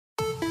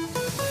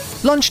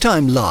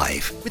Lunchtime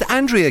Live with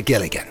Andrea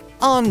Gilligan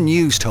on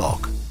News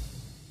Talk.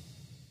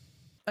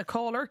 A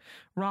caller,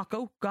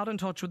 Rocco, got in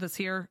touch with us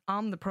here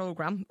on the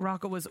programme.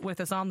 Rocco was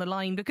with us on the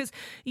line because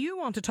you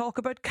want to talk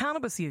about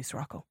cannabis use,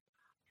 Rocco.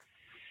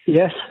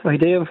 Yes, I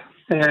do.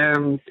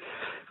 I'd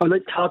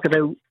like to talk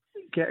about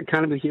getting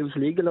cannabis use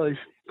legalised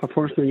for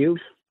personal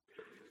use,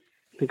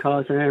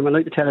 because I'd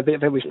like to tell a bit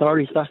about my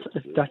stories,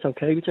 if that's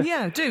okay with you.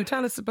 Yeah, do.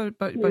 Tell us about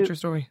your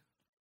story.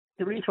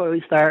 The reason why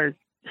I started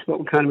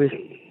smoking cannabis,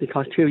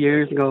 because 2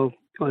 years ago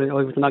I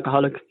was an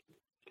alcoholic.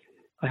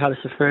 I had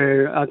a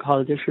severe alcohol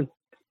addiction.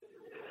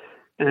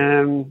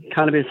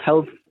 Cannabis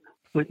helped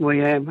with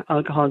my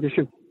alcohol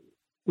addiction,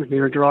 with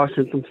my withdrawal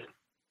symptoms.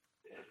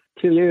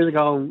 2 years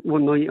ago,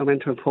 one night I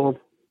went to a pub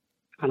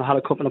and I had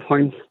a couple of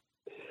pints,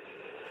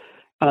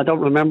 and I don't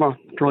remember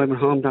driving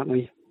home that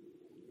night.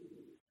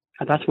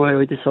 And that's why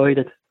I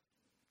decided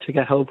to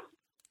get help,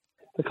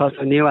 because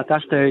I knew at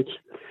that stage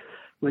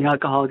my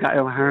alcohol got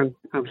out of hand.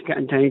 I was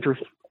getting dangerous.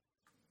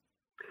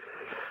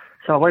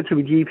 So I went to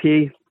my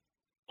GP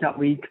that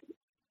week,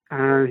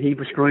 and he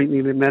prescribed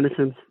me with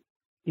medicines.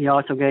 He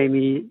also gave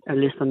me a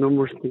list of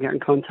numbers to get in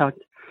contact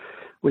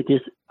with these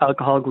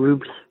alcohol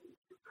groups.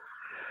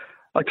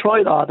 I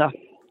tried all that.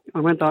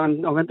 I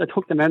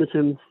took the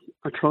medicines.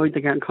 I tried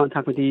to get in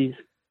contact with these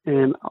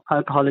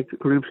alcoholic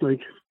groups,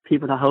 like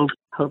people that help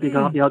you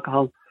get off the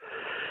alcohol.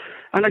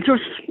 And it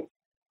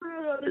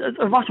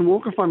wasn't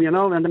working for me, you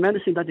know, and the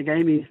medicine that they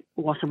gave me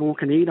wasn't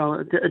working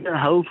either. It didn't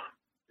help.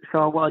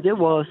 So what I did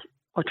was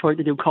I tried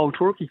to do cold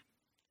turkey.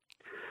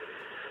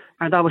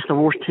 And that was the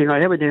worst thing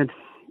I ever did,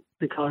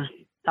 because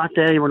that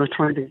day when I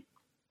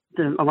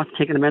wasn't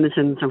taking the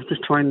medicines, I was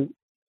just trying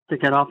to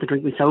get off the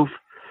drink myself.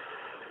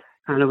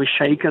 And I was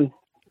shaking,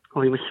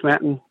 I was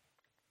sweating,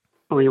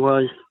 I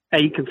was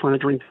aching for a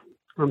drink.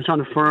 I was on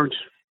the verge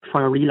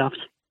for a relapse.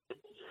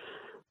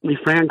 My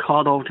friend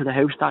called over to the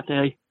house that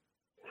day,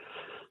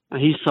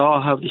 and he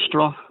saw how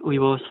distraught I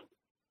was.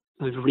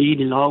 I was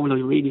really low and I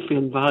was really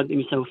feeling bad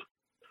in myself.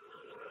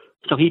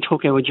 So he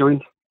took out a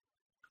joint.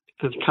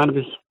 It was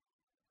cannabis.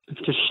 It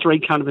was just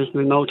straight cannabis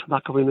with no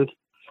tobacco in it.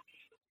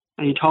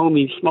 And he told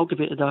me, smoke a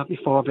bit of that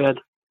before bed.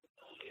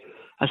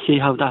 I see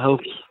how that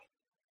helps.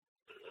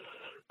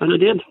 And I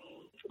did.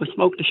 I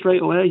smoked it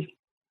straight away.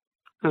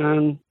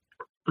 And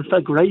I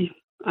felt great.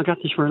 I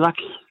got this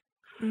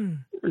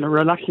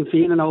relaxing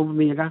feeling over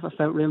me. I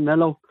felt real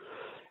mellow.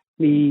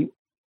 Me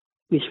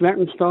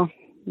sweating stopped.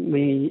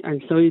 My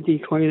anxiety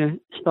kind of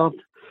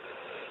stopped.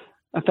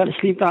 I fell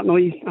asleep that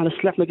night, and I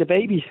slept like a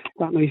baby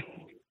that night.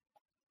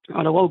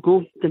 And I woke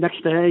up the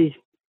next day,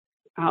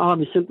 and all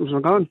my symptoms were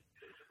gone.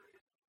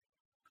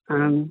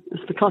 And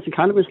it's because of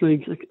cannabis,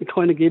 like, it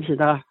kind of gives you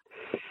that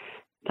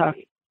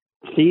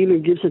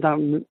feeling, gives you that.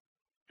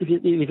 If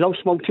you don't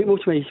smoke too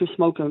much, you just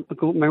smoke a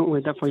good amount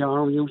with that for your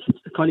own use.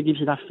 It kind of gives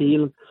you that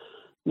feeling,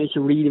 makes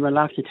you really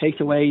relax. It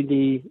takes away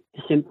the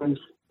symptoms.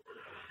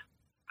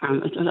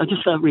 And I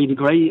just felt really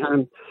great.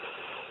 And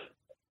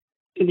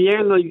in the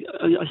end, I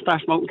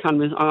started smoking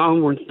cannabis. I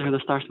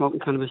started smoking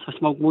cannabis. I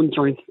smoke one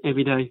joint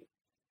every day.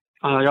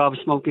 I always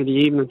smoke in the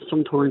evening,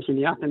 sometimes in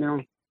the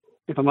afternoon,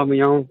 if I'm on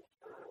my own.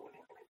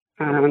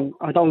 And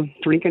I don't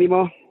drink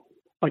anymore.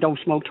 I don't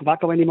smoke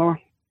tobacco anymore.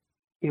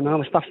 You know,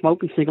 I stopped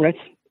smoking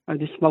cigarettes. I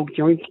just smoke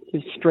joints,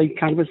 just straight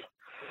cannabis.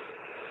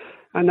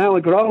 And now I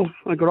grow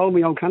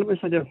my own cannabis.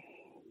 I do,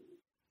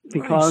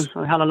 because nice.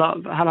 I had a lot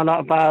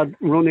of bad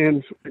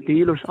run-ins with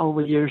dealers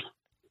over the years.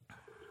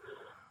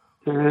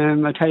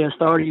 I tell you a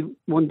story.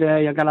 One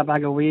day I got a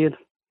bag of weed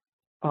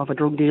off a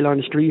drug dealer on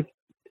the street,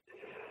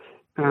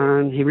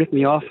 and he ripped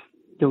me off.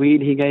 The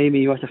weed he gave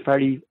me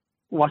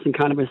wasn't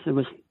cannabis. It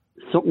was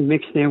something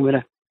mixed in with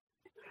it,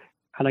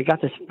 and I got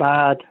this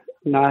bad,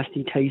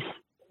 nasty taste.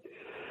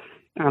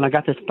 And I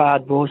got this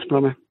bad buzz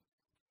from it.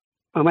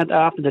 I went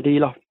after the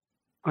dealer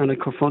and I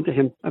confronted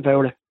him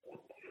about it.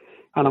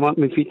 And I wanted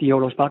my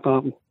 €50 back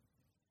off him.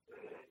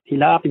 He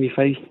laughed in my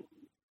face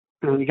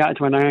and we got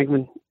into an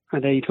argument,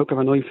 and then he took up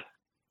a knife.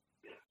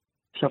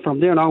 So from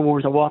there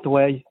onwards I walked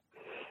away,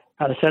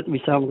 and I said to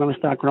myself, I'm going to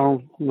start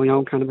growing my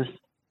own cannabis.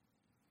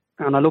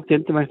 And I looked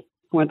into it,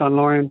 went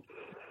online,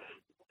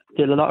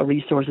 did a lot of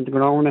research into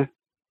growing it,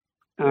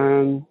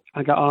 and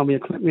I got all my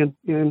equipment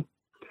in.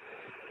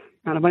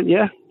 And I went,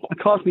 it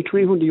cost me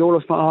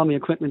 €300 for all my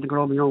equipment to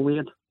grow my own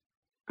weed.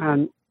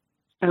 And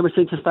ever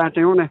since I started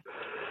doing it,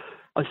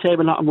 I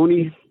save a lot of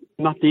money.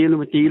 I'm not dealing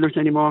with dealers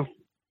anymore.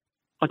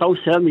 I don't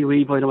sell my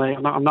weed, by the way.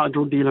 I'm not a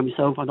drug dealer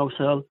myself. I don't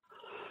sell.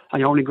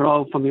 I only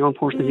grow for my own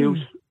personal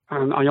use.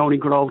 And I only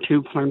grow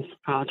 2 plants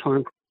at a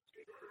time.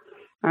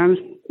 And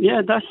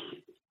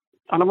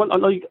I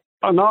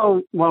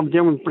know what I'm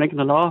doing, breaking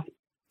the law.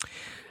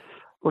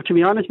 But to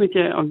be honest with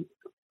you,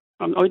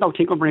 I don't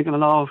think I'm breaking the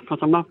law, because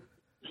I'm not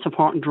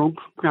supporting drug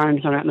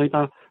gangs or anything like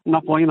that. I'm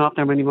not buying off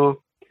them anymore.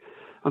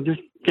 I'm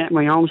just getting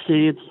my own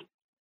seeds,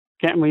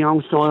 getting my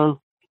own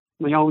soil,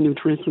 my own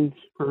nutrition,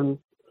 and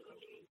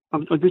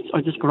I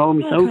just grow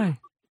myself. Okay.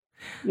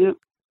 Yeah.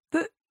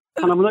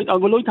 And I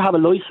would like to have a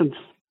license.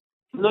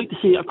 I'd like to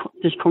see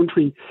this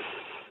country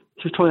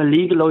just try to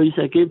legalise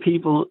it, give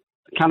people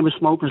cannabis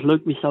smokers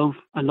like myself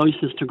a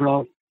license to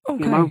grow.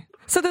 Okay. You know?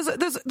 So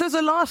there's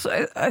a lot,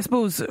 I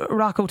suppose,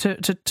 Rocco,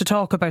 to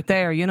talk about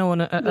there, you know,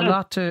 and a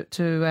lot to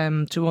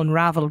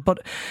unravel. But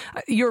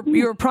your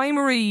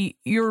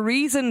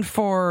reason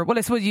for, well,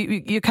 I suppose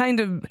you kind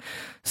of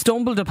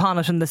stumbled upon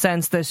it in the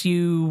sense that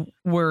you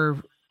were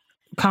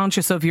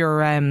conscious of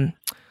your, I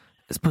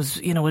suppose,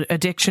 you know,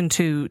 addiction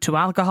to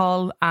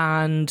alcohol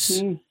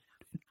and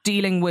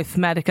dealing with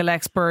medical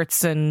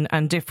experts and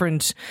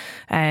different,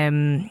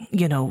 medical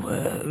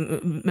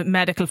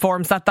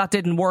forms that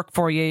didn't work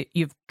for you.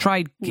 You've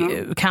tried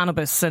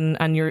cannabis,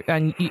 and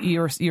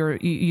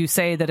you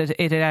say that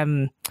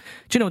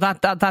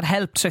that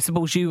helped, I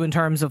suppose, you in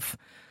terms of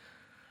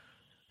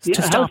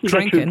to stop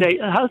drinking. It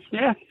helps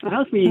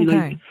me.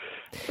 Okay.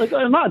 Like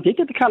I'm not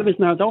addicted to cannabis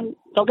now. Don't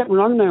get me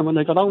wrong now.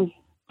 Like I don't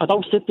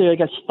sit there and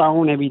get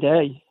stoned every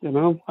day. You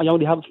know, I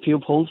only have a few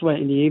pulls with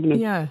it in the evening.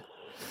 Yeah.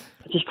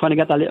 I just kind of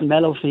get that little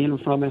mellow feeling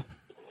from it.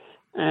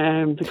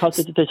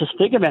 Because there's a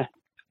stigma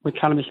with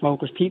cannabis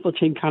smokers. People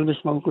think cannabis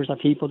smokers are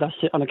people that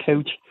sit on a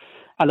couch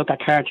and look at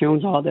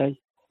cartoons all day.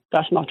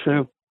 That's not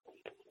true.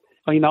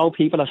 I know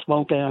people that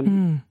smoke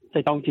and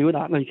they don't do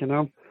that, like, you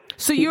know.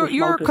 So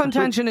your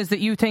contention is that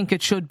you think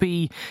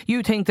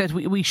that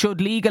we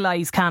should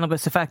legalise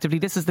cannabis effectively.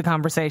 This is the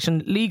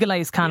conversation.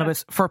 Legalise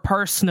cannabis for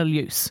personal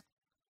use.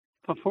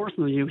 For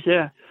personal use,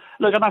 yeah.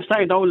 Look, I'm not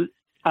saying don't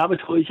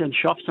advertise in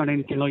shops or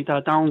anything like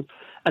that. Don't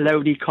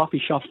allow these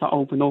coffee shops to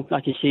open up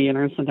like you see in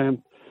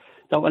Amsterdam.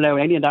 Don't allow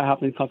any of that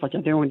happening, because what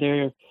you're doing there,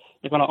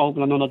 you're going to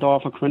open another door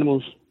for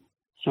criminals,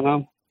 you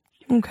know.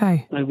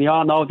 Okay. Like we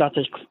all know that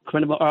there's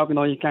criminal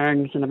organised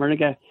gangs in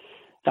America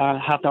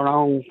that have their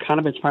own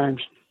cannabis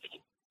farms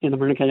in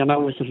America. You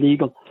know, it's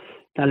illegal.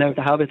 They're allowed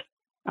to have it,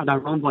 and they're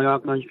run by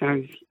organised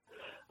gangs.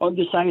 I'm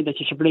just saying that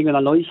you should bring in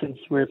a licence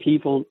where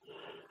people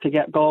can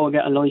go and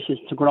get a licence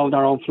to grow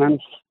their own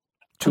plants.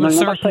 To a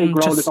certain,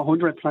 grow like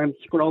 100 plants,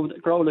 grow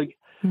like.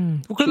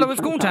 Well, I was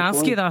going to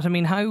ask you that. I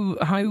mean, how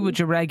would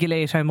you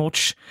regulate how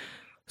much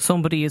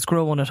somebody is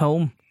growing at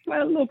home?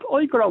 Well, look,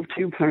 I grow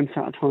 2 plants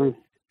at a time.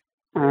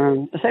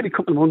 I say every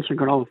couple of months I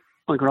grow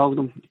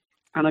them,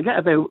 and I get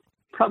about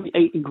probably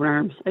 80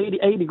 grams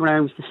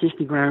to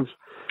 60 grams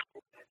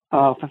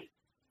of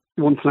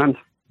one plant.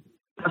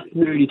 That's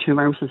nearly 2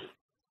 ounces,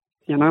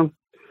 you know.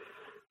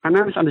 And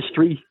now it's on the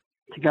street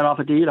to get off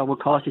a dealer would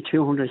cost you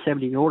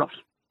 €270.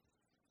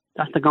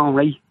 That's the going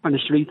rate on the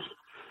streets.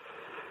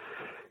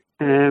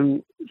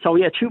 So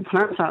yeah, 2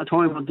 plants at a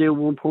time will do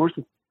one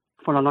person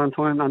for a long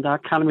time, and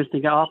that cannabis to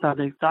get off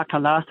that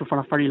can last for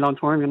a very long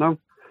time, you know.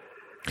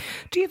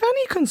 Do you have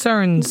any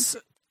concerns,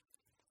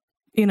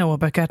 you know,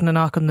 about getting a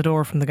knock on the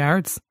door from the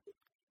guards?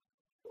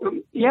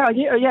 Yeah.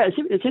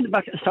 It's in the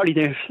back. Sorry,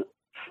 there.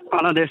 Oh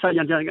no, there. Sorry,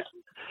 yeah,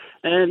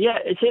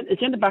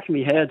 it's in the back of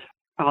my head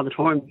all the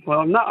time. Well,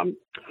 I'm not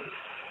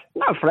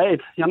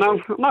afraid, you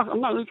know.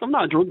 I'm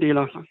not a drug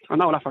dealer. I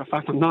know that for a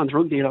fact. I'm not a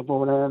drug dealer,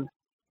 but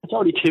it's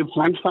only 2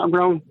 plants that I'm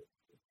growing,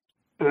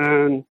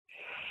 and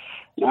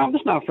no, I'm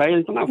just not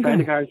afraid. I'm not afraid of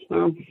the guards.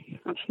 No,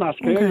 I'm just not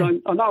scared.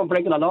 Okay. I'm not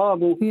breaking the law,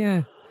 but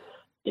yeah.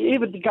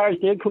 Even if the guards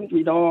did come to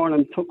my door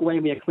and took away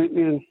my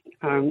equipment,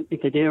 and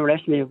if they did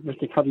arrest me, which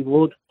they probably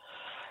would,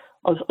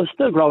 I'll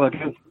still grow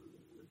again.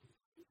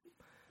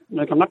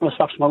 Like, I'm not going to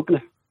stop smoking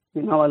it.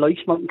 You know, I like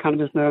smoking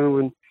cannabis now.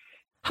 And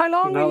how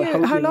long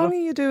are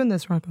you doing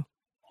this, Rocco?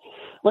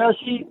 Well,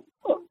 see,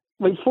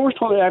 my first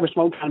time I ever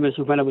smoked cannabis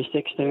was when I was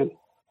 16.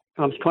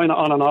 I was kind of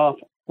on and off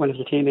when I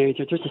was a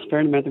teenager, just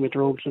experimenting with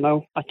drugs, you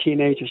know, as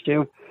teenagers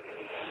do.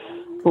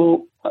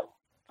 But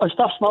I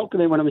stopped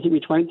smoking it when I was in my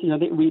 20s. I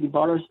didn't really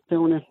bother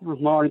doing it. I was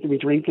more into me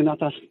drinking at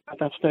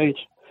that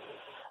stage.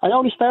 I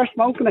only started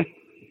smoking it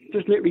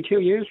just literally 2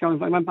 years ago.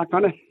 I went back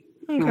on it.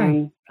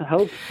 Okay. It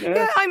helped.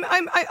 Yeah.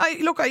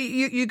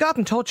 You got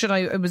in touch, and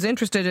I was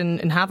interested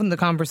in having the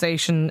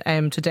conversation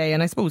today.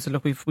 And I suppose,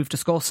 look, we've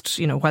discussed,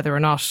 you know, whether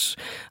or not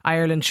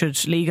Ireland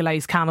should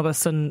legalise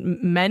cannabis on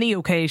many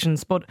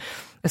occasions. But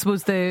I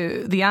suppose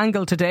the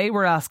angle today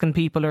we're asking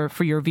people are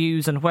for your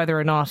views on whether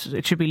or not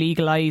it should be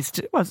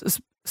legalised, well,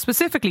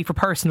 specifically for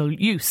personal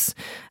use.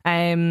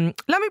 Let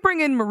me bring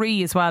in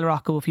Marie as well,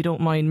 Rocco, if you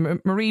don't mind.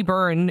 Marie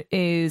Byrne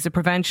is a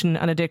prevention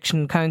and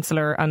addiction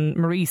counsellor, and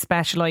Marie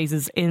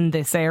specialises in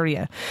this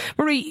area.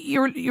 Marie,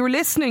 you're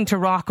listening to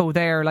Rocco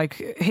there, like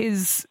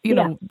his, you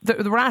know,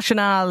 the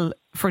rationale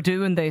for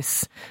doing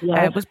this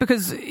was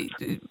because,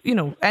 you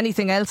know,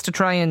 anything else to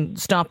try and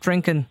stop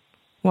drinking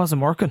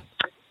wasn't working.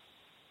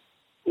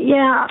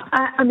 Yeah,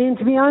 I mean,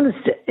 to be honest,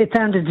 it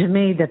sounded to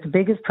me that the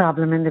biggest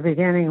problem in the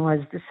beginning was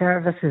the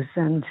services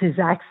and his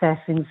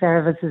accessing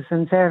services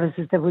and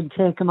services that would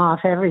take him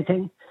off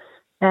everything.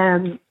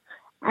 And,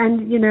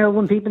 you know,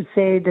 when people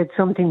say that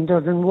something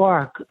doesn't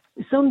work,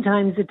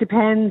 sometimes it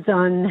depends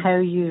on how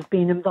you've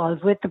been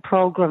involved with the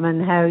programme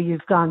and how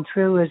you've gone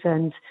through it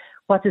and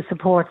what the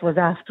support was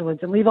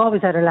afterwards. And we've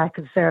always had a lack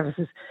of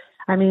services.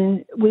 I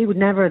mean, we would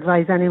never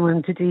advise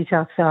anyone to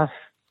detox off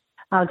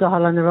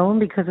alcohol on their own,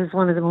 because it's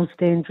one of the most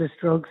dangerous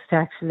drugs to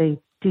actually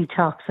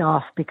detox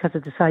off, because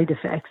of the side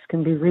effects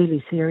can be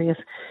really serious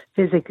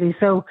physically.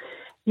 So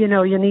you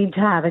know, you need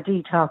to have a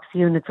detox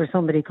unit for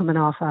somebody coming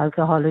off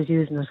alcohol who's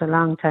using it a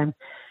long time.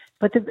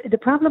 But the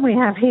problem we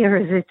have here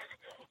is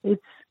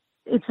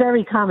it's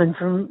very common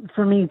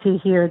for me to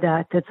hear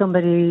that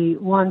somebody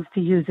wants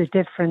to use a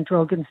different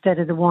drug instead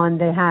of the one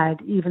they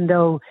had, even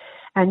though,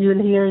 and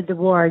you'll hear the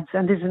words,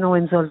 and this is no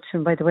insult to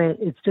him, by the way,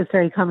 it's just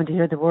very common to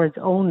hear the words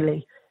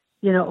only,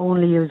 you know,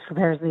 only use for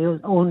personal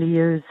use, only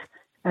use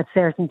at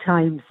certain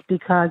times,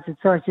 because it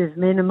sort of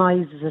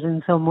minimises it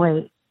in some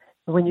way.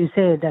 When you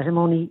say that, I'm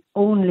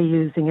only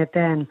using it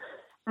then,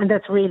 and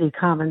that's really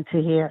common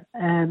to hear.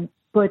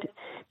 But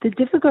the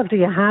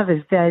difficulty I have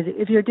is that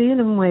if you're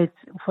dealing with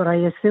what I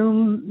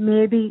assume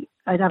maybe,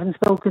 I haven't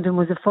spoken to him,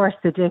 was a first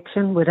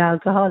addiction with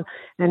alcohol,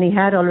 and he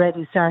had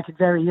already started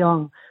very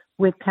young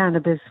with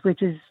cannabis,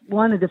 which is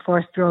one of the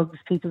first drugs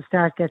people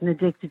start getting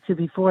addicted to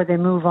before they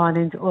move on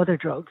into other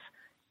drugs.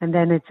 And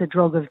then it's a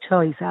drug of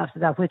choice after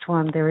that, which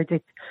one they're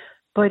addicted.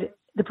 But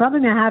the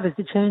problem I have is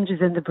the changes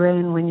in the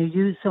brain when you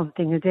use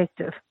something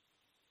addictive.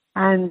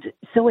 And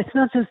so it's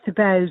not just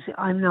about,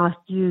 I'm not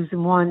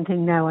using one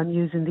thing now, I'm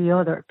using the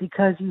other,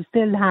 because you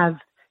still have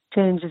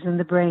changes in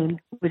the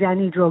brain with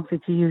any drug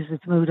that you use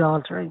that's mood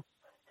altering.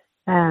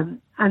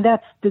 And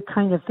that's the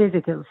kind of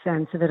physical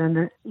sense of it.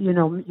 And, you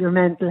know, your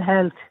mental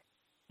health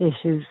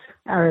issues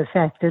are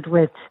affected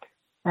with,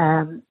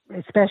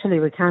 especially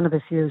with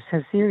cannabis use,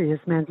 have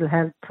serious mental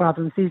health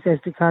problems these days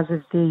because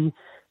of the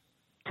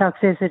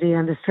toxicity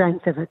and the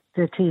strength of it,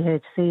 the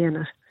THC in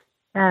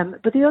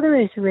it. But the other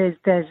issue is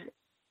that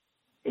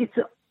it's,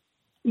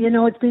 you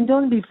know, it's been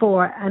done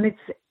before, and it's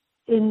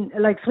in,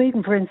 like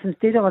Sweden, for instance,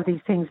 did all these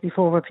things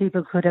before where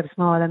people could have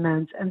small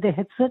amounts, and they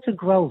had such a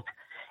growth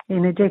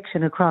in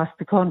addiction across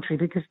the country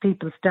because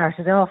people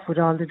started off with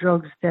all the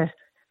drugs that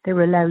they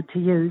were allowed to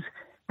use,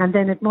 and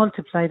then it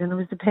multiplied, and it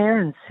was the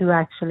parents who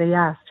actually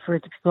asked for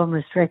it to become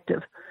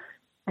restrictive.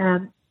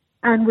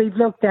 And we've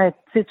looked at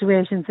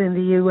situations in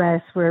the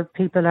US where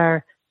people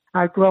are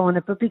growing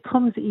it, but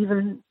becomes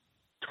even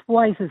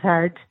twice as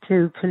hard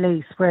to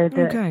police where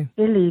the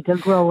illegal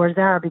growers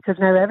are, because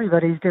now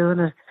everybody's doing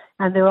it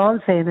and they're all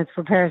saying it's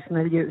for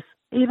personal use.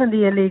 Even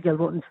the illegal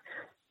ones,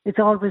 it's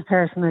always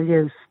personal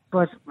use.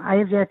 But I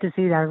have yet to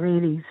see that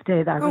really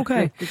stay that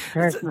restricted to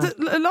personal.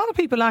 A lot of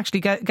people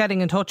actually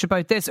getting in touch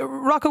about this.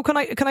 Rocco, can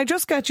I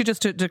just get you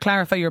just to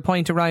clarify your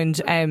point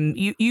around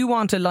you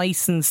want a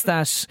licence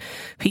that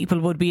people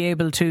would be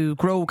able to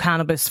grow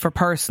cannabis for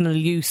personal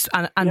use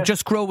and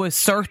just grow a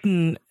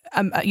certain,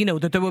 you know,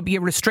 that there would be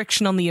a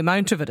restriction on the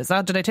amount of it. Is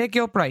that, did I take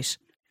you up right?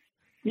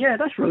 Yeah,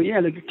 that's right. Yeah,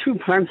 like 2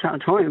 plants at a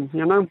time,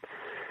 you know.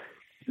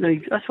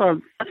 Like that's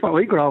what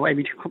we grow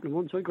every couple of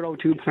months. We grow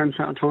 2 plants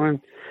at a time.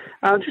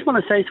 I just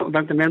want to say something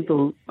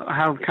about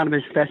how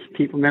cannabis affects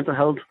people's mental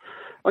health.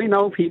 I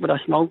know people that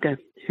smoke it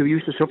who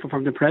used to suffer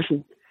from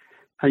depression.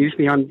 I used to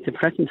be on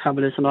depression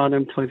tablets and all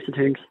them types of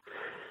things.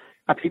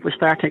 And people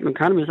start taking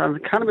cannabis,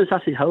 and cannabis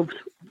actually helps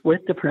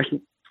with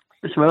depression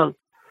as well.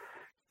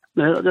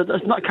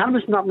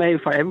 Cannabis is not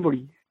made for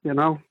everybody, you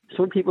know.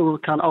 Some people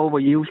can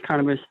overuse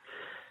cannabis.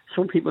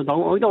 Some people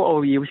don't. I don't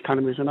overuse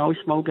cannabis, and I always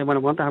smoke it when I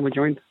want to have a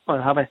joint.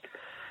 I have it,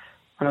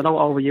 and I don't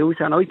overuse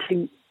it. And I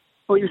think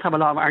I used to have a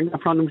lot of anger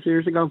problems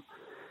years ago,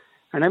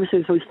 and ever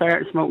since I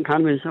started smoking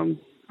cannabis, I'm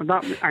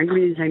not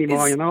angry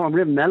anymore. You know, I'm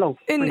really mellow.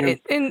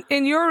 In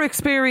your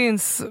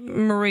experience,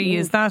 Marie,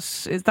 is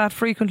that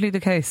frequently the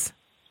case?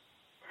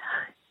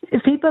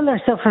 If people are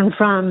suffering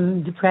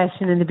from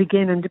depression in the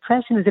beginning,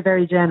 depression is a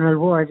very general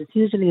word. It's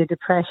usually a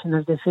depression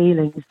of the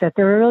feelings that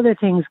there are other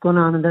things going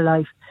on in their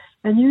life.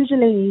 And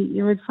usually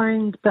you would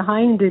find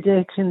behind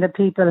addiction that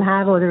people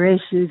have other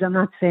issues. I'm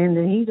not saying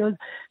that he does,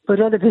 but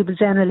other people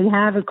generally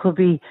have. It could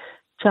be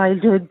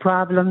childhood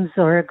problems,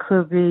 or it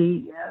could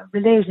be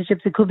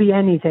relationships. It could be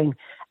anything.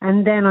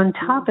 And then on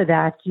top of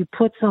that, you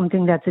put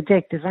something that's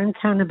addictive, and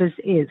cannabis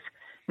is.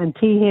 And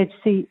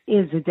THC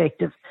is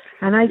addictive.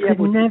 And I could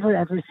never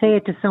ever say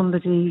it to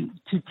somebody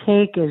to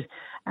take it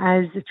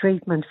as a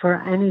treatment for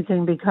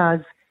anything,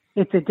 because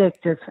it's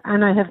addictive.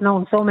 And I have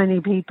known so many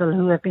people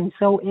who have been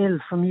so ill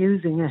from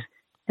using it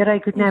that I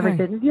could never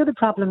say. And the other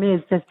problem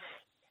is that,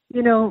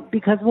 you know,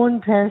 because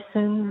one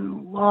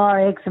person or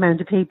X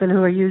amount of people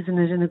who are using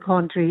it in a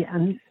country,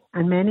 and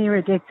many are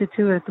addicted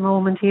to it at the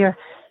moment here,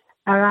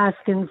 are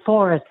asking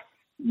for it,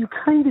 you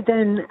kind of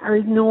then are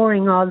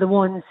ignoring all the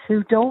ones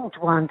who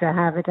don't want to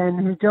have it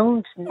and who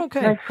don't.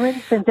 Like, for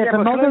instance, if a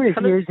mother is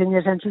using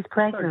it and she's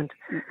pregnant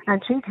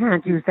and she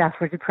can't use that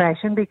for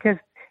depression because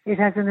it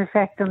has an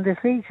effect on the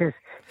fetus.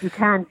 You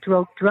can't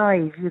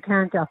drive. You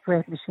can't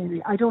operate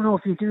machinery. I don't know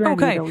if you do any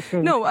of those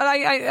things. No,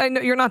 I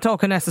know you're not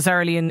talking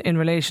necessarily in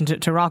relation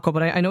to Rocco,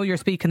 but I know you're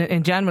speaking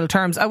in general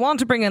terms. I want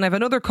to bring in, I have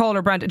another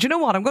caller, Brent. Do you know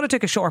what? I'm going to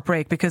take a short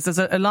break because there's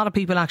a lot of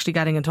people actually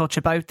getting in touch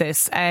about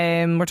this.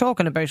 We're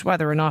talking about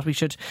whether or not we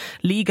should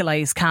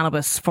legalise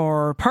cannabis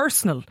for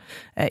personal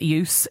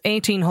use.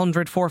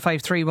 1800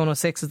 453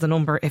 106 is the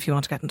number if you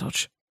want to get in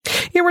touch.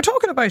 Yeah, we're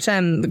talking about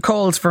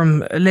calls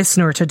from a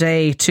listener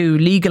today to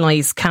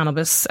legalise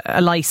cannabis,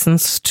 a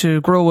licence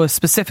to grow a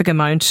specific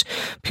amount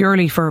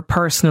purely for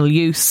personal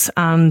use.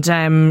 And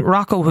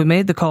Rocco, who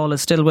made the call,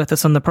 is still with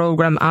us on the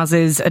programme, as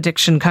is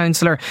addiction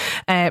counsellor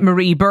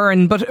Marie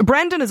Byrne. But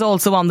Brendan is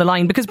also on the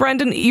line, because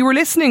Brendan, you were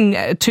listening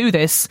to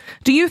this.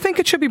 Do you think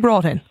it should be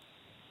brought in?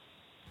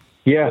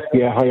 Yeah.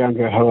 Hi,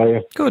 Andrea. How are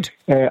you? Good.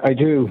 I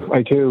do.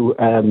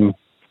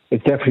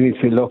 It definitely needs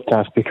to be looked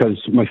at,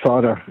 because my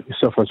father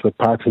suffers with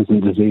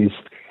Parkinson's disease.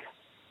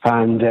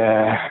 And,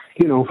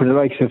 for the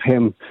likes of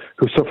him,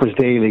 who suffers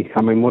daily,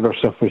 and my mother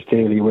suffers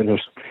daily with it,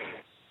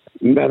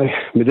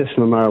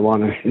 medicinal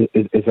marijuana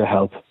is a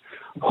help.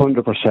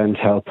 100%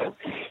 help.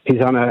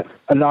 He's on a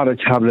lot of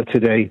tablets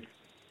today.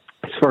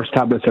 His first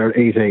tablets are at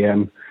 8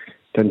 a.m.,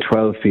 then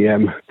 12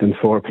 p.m., then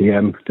 4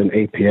 p.m., then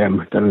 8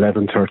 p.m., then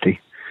 11:30.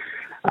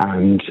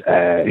 And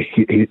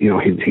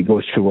he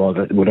goes through all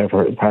the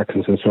whatever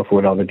Parkinson's stuff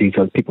with all the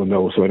details. People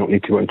know, so I don't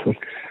need to go into it.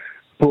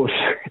 But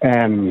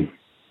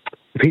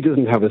if he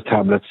doesn't have his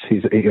tablets,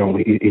 he's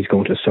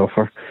going to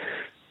suffer.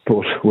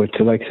 But with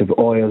the likes of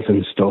oils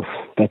and stuff,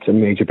 that's a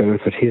major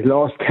benefit. He's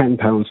lost 10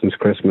 pounds since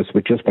Christmas,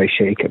 but just by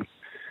shaking. Do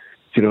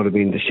you know what I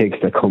mean? The shakes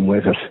that come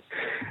with it.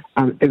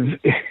 And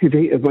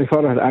if my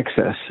father had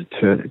access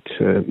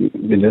to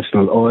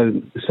medicinal oil,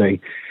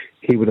 say,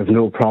 he would have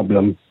no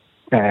problem.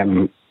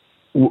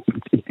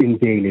 In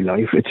daily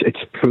life,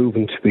 it's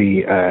proven to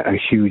be a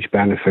huge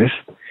benefit,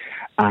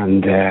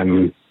 and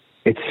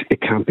it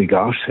can't be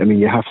got. I mean,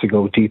 you have to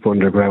go deep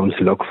underground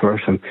to look for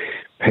it and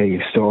pay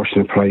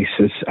extortionate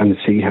prices and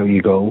see how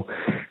you go.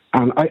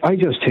 And I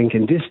just think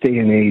in this day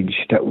and age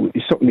that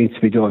something needs to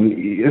be done.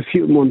 A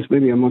few months,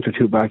 maybe a month or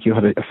two back, you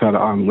had a fella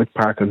on with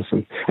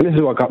Parkinson, and this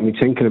is what got me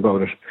thinking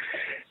about it.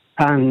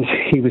 And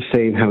he was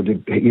saying how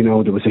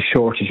there was a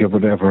shortage of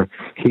whatever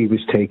he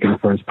was taking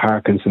for his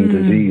Parkinson's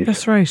disease.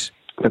 That's right.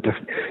 That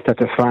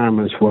the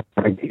farmers were,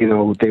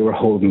 they were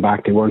holding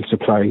back. They weren't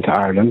supplying to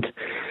Ireland,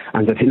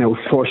 and that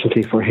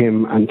fortunately for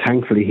him, and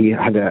thankfully he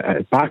had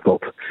a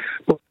backup.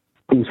 But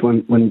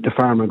when the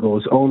farmer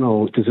goes, oh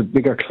no, there's a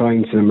bigger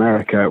client in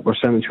America, we're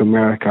sending to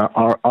America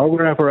or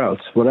wherever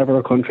else,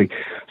 whatever country.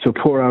 So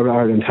poor old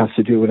Ireland has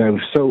to do without.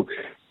 So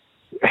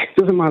it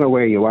doesn't matter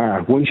where you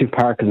are. Once you've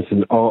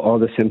Parkinson's, all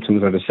the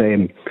symptoms are the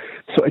same.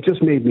 So it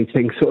just made me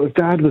think, so if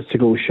Dad was to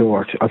go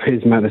short of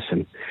his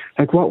medicine,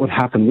 like what would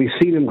happen? We've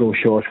seen him go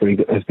short where he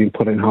has been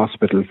put in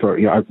hospital for,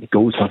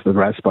 goes to hospital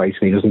respite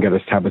and he doesn't get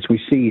his tablets.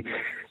 We see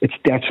it's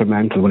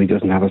detrimental when he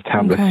doesn't have his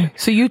tablets. Okay.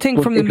 So you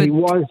think from the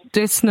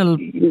medicinal...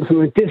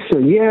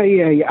 Yeah.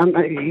 And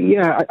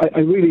I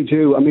really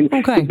do. I mean,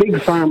 The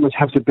big farmers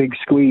have the big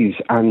squeeze,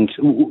 and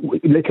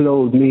little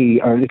old me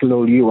or little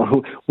old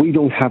you, we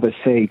don't have a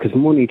say because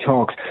money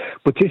talks.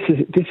 But this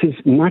is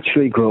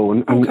naturally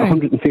grown, and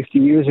 150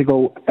 years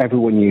ago,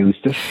 everyone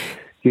used it.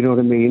 You know what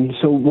I mean?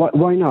 So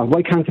why not?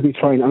 Why can't it be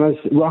tried? And as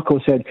Rocco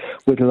said,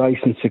 with a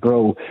license to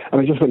grow,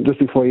 and just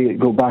before you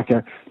go back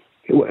there,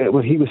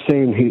 what he was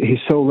saying, he's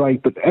so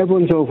right, but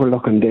everyone's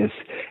overlooking this,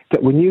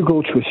 that when you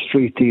go to a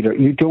street dealer,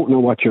 you don't know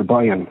what you're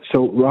buying.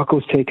 So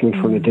Rocco's taking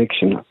it for an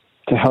addiction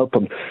to help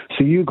him.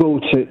 So you go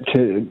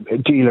to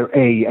dealer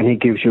A and he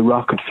gives you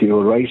rocket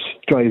fuel, right?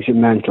 Drives you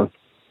mental.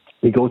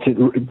 You go to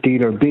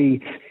dealer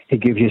B, he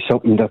gives you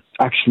something that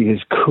actually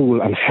is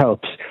cool and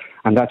helps,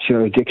 and that's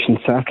your addiction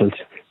settled.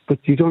 But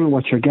you don't know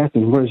what you're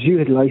getting. Whereas you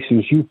had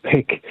license, you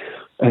pick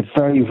a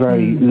very,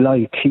 very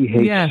light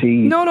THC. Yeah.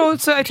 No.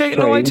 So I take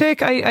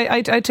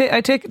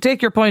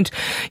your point.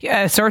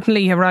 Yeah,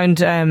 certainly around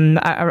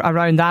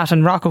that.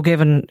 And Rocco gave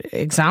an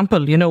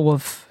example, of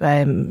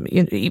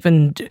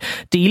even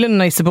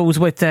dealing, I suppose,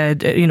 with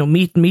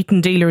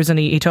meeting dealers, and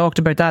he talked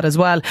about that as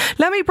well.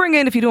 Let me bring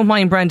in, if you don't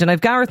mind, Brendan,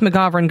 I've Gareth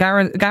McGovern.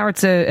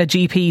 Gareth's a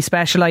GP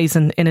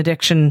specialising in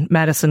addiction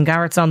medicine.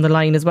 Gareth's on the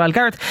line as well.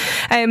 Gareth,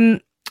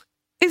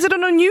 is it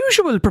an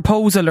unusual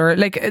proposal, or is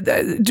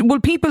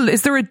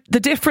there the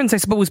difference, I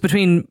suppose,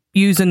 between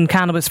using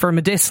cannabis for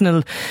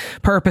medicinal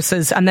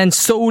purposes and then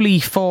solely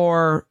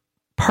for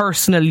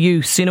personal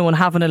use, and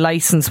having a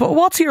license?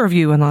 What's your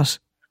view on that?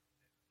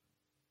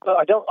 Well,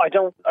 I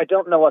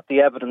don't know what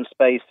the evidence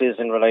base is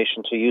in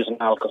relation to using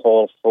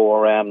alcohol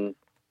for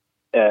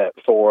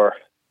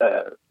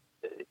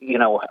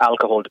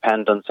alcohol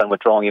dependence and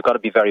withdrawing. You've got to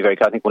be very, very.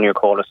 I think one of your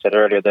callers said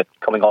earlier that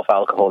coming off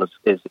alcohol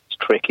is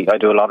tricky. I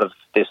do a lot of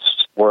this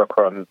work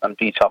where I'm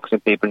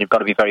detoxing people, and you've got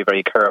to be very,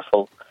 very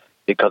careful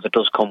because it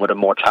does come with a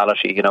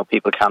mortality.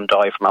 People can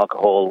die from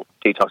alcohol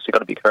detox. You've got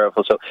to be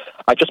careful. So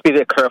I'd just be a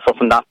bit careful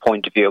from that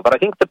point of view. But I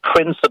think the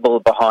principle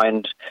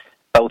behind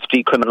both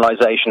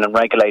decriminalisation and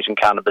regulating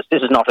cannabis,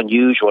 this is not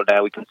unusual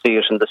now. We can see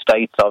it in the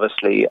States,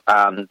 obviously,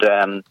 and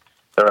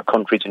there are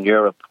countries in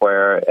Europe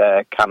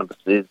where cannabis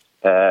is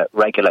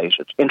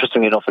regulated.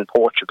 Interestingly enough, in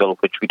Portugal,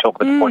 which we talk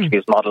about the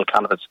Portuguese model,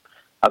 cannabis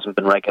hasn't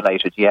been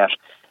regulated yet.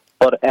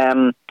 But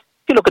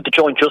if you look at the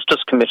Joint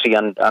Justice Committee,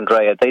 and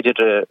Andrea, they did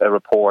a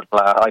report.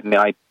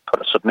 I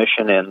put a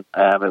submission in.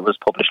 It was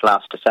published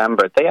last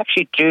December. They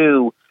actually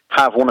do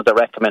have one of the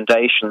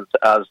recommendations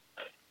as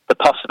the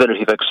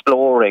possibility of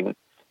exploring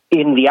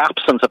in the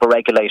absence of a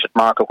regulated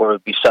market where it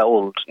would be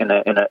sold in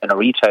a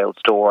retail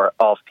store,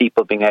 of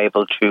people being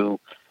able to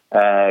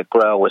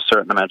grow a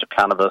certain amount of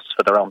cannabis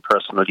for their own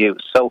personal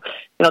use. So,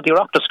 the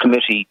Oireachtas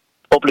Committee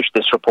published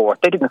this report.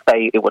 They didn't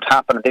say it would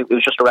happen. It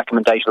was just a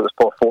recommendation that was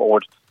put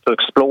forward to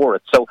explore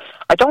it. So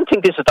I don't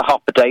think this is the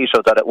hot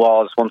potato that it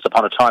was once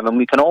upon a time, and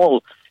we can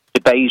all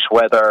debate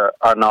whether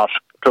or not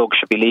drugs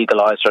should be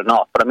legalised or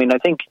not. But I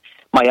think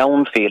my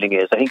own feeling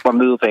is, I think we're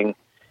moving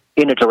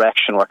in a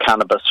direction where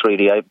cannabis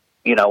really,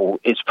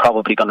 is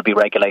probably going to be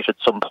regulated at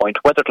some point.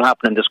 Whether it'll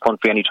happen in this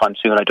country anytime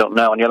soon, I don't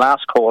know. And your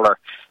last caller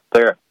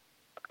there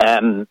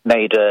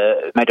made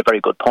a very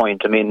good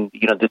point.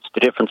 It's the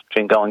difference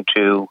between going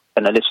to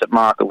an illicit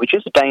market, which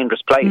is a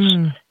dangerous place,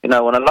 and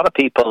a lot of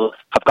people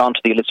have gone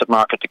to the illicit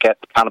market to get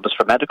cannabis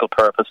for medical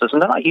purposes,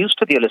 and they're not used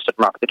to the illicit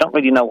market. They don't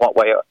really know what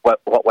way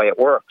it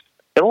works.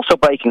 They're also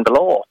breaking the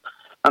law,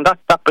 and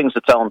that brings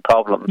its own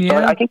problems. So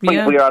I think we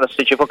are at a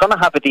stage, if we're going to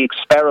have the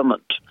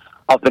experiment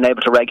of being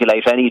able to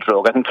regulate any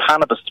drug, I think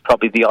cannabis is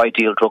probably the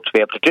ideal drug to be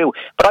able to do.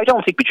 But I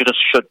don't think we should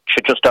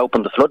just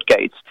open the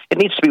floodgates. It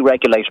needs to be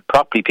regulated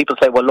properly. People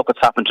say, well, look what's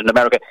happened in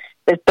America.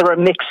 There are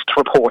mixed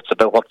reports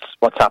about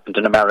what's happened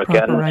in America.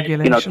 Proper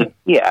regulation.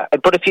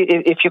 But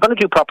if you're going to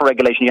do proper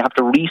regulation, you have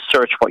to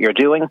research what you're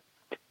doing,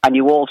 and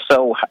you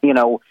also,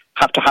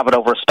 have to have it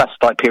over a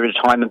specified period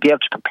of time and be able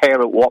to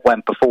compare it with what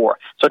went before.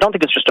 So I don't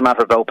think it's just a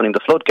matter of opening the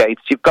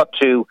floodgates. You've got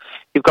to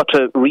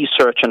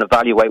research and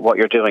evaluate what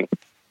you're doing.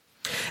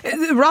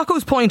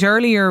 Rocco's point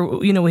earlier,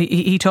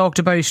 he talked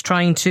about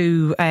trying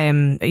to,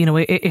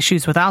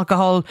 issues with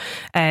alcohol,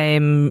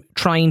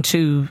 trying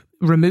to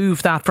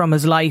remove that from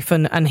his life,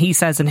 and he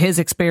says in his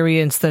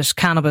experience that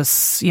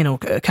cannabis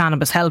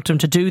helped him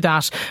to do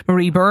that.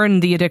 Marie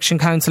Byrne, the addiction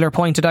counsellor,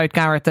 pointed out,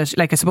 Gareth, that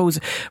I suppose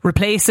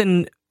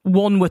replacing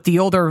one with the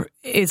other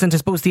isn't, I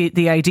suppose,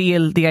 the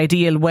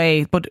ideal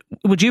way. But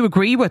would you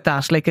agree with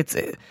that?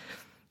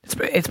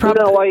 It's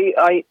probably...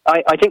 I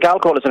think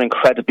alcohol is an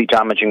incredibly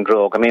damaging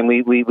drug.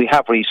 We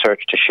have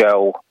research to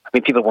show.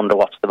 People wonder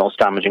what's the most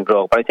damaging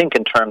drug, but I think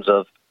in terms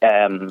of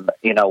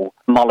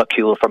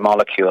molecule for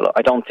molecule,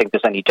 I don't think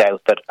there's any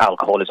doubt that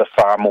alcohol is a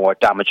far more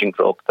damaging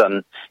drug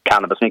than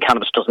cannabis.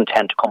 Cannabis doesn't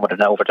tend to come with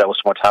an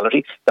overdose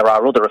mortality. There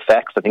are other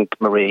effects. I think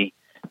Marie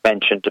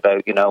mentioned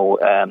about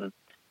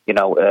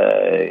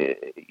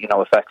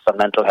effects on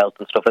mental health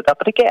and stuff like that.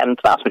 But again,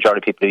 the vast majority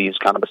of people who use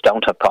cannabis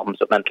don't have problems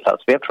with mental health.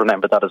 So we have to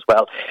remember that as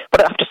well.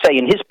 But I have to say,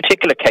 in his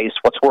particular case,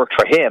 what's worked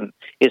for him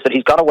is that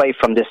he's got away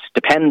from this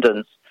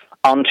dependence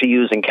onto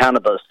using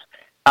cannabis.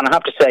 And I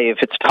have to say, if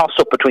it's a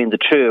toss-up between the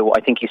two,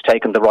 I think he's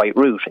taken the right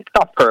route. It's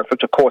not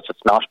perfect, of course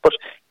it's not, but,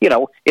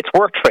 it's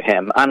worked for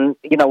him. And,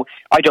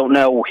 I don't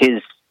know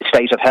his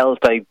state of health.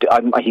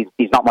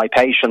 He's not my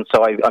patient,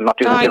 so I'm not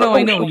doing I know,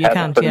 you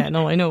can't. I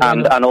know.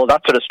 And all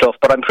that sort of stuff.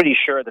 But I'm pretty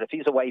sure that if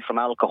he's away from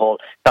alcohol,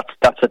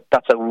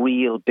 that's a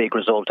real big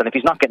result. And if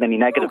he's not getting any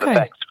negative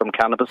effects from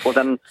cannabis, well,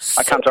 then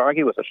I can't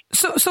argue with it.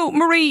 So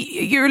Marie,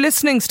 you're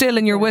listening still,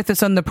 and you're with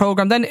us on the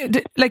programme. Then,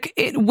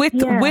 with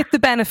the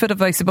benefit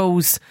of, I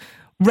suppose,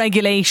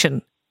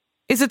 regulation,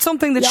 is it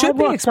something that should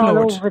be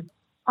explored?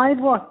 I've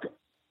worked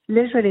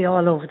literally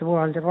all over the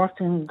world. I've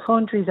worked in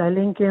countries. I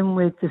link in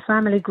with the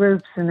family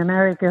groups in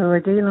America who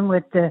are dealing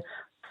with the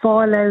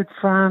fallout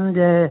from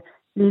the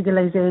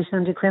legalisation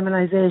and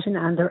decriminalisation,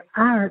 and there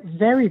are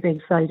very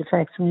big side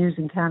effects from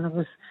using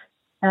cannabis.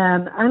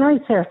 And I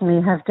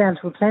certainly have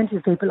dealt with plenty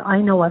of people. I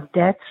know of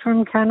deaths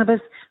from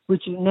cannabis,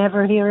 which you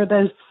never hear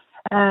about,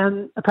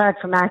 apart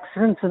from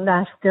accidents, and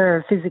that there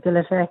are physical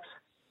effects,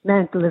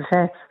 mental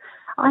effects.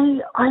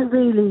 I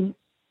really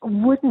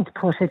wouldn't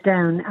put it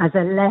down as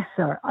a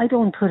lesser. I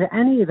don't put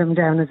any of them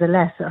down as a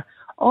lesser.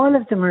 All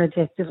of them are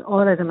addictive.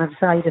 All of them have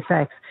side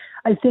effects.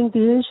 I think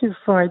the issue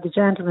for the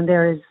gentleman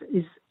there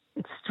is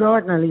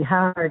extraordinarily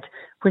hard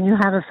when you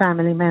have a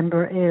family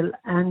member ill.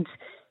 And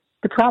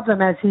the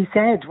problem, as he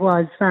said,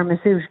 was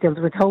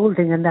pharmaceuticals,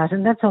 withholding and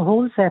that's a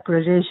whole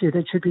separate issue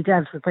that should be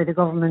dealt with by the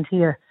government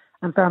here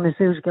and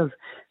pharmaceuticals.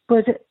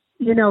 But,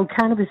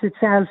 cannabis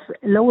itself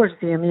lowers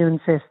the immune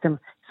system.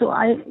 So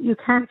you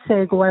can't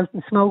say go out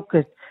and smoke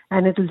it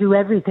and it'll do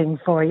everything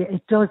for you.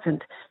 It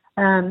doesn't.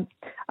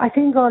 I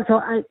think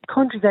also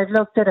countries I've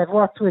looked at, I've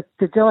worked with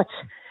the Dutch,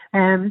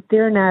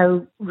 they're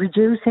now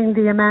reducing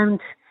the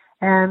amount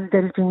that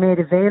has been made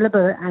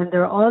available, and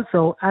they're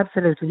also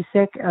absolutely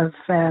sick of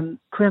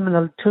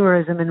criminal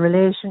tourism in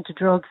relation to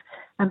drugs.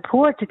 And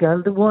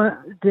Portugal,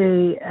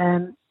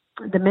 the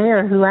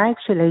mayor who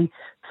actually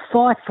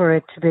fought for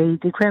it to be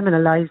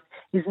decriminalised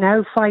is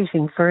now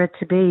fighting for it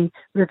to be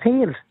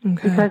repealed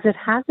because it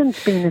hasn't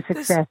been a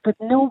success. But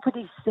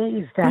nobody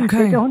says that.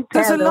 They don't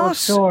tell the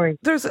story.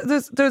 There's a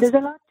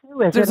lot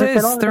to it.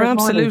 There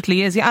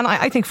absolutely is. Yeah, and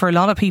I think for a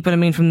lot of people,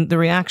 from the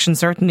reaction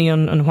certainly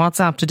on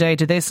WhatsApp today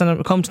to this, and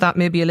we'll come to that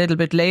maybe a little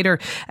bit later,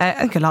 I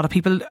think a lot of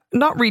people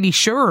not really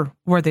sure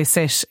where they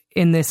sit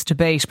in this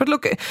debate. But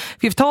look, if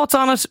you have thoughts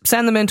on it,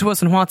 send them in to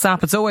us on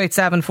WhatsApp. It's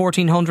 087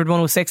 1400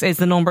 106 is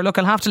the number. Look,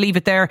 I'll have to leave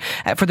it there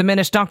for the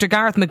minute. Dr.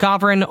 Gareth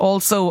McGovern,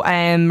 also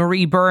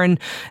Marie Byrne,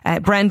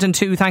 Brendan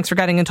too, thanks for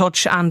getting in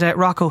touch, and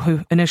Rocco,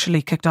 who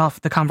initially kicked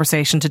off the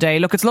conversation today.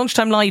 Look, it's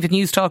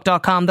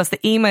lunchtimelive@newstalk.com. That's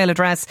the email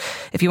address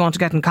if you want to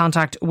get in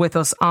contact with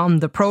us on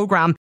the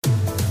programme.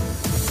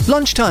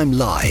 Lunchtime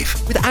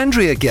Live with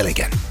Andrea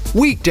Gilligan.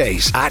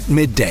 Weekdays at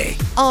midday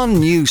on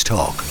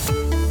Newstalk.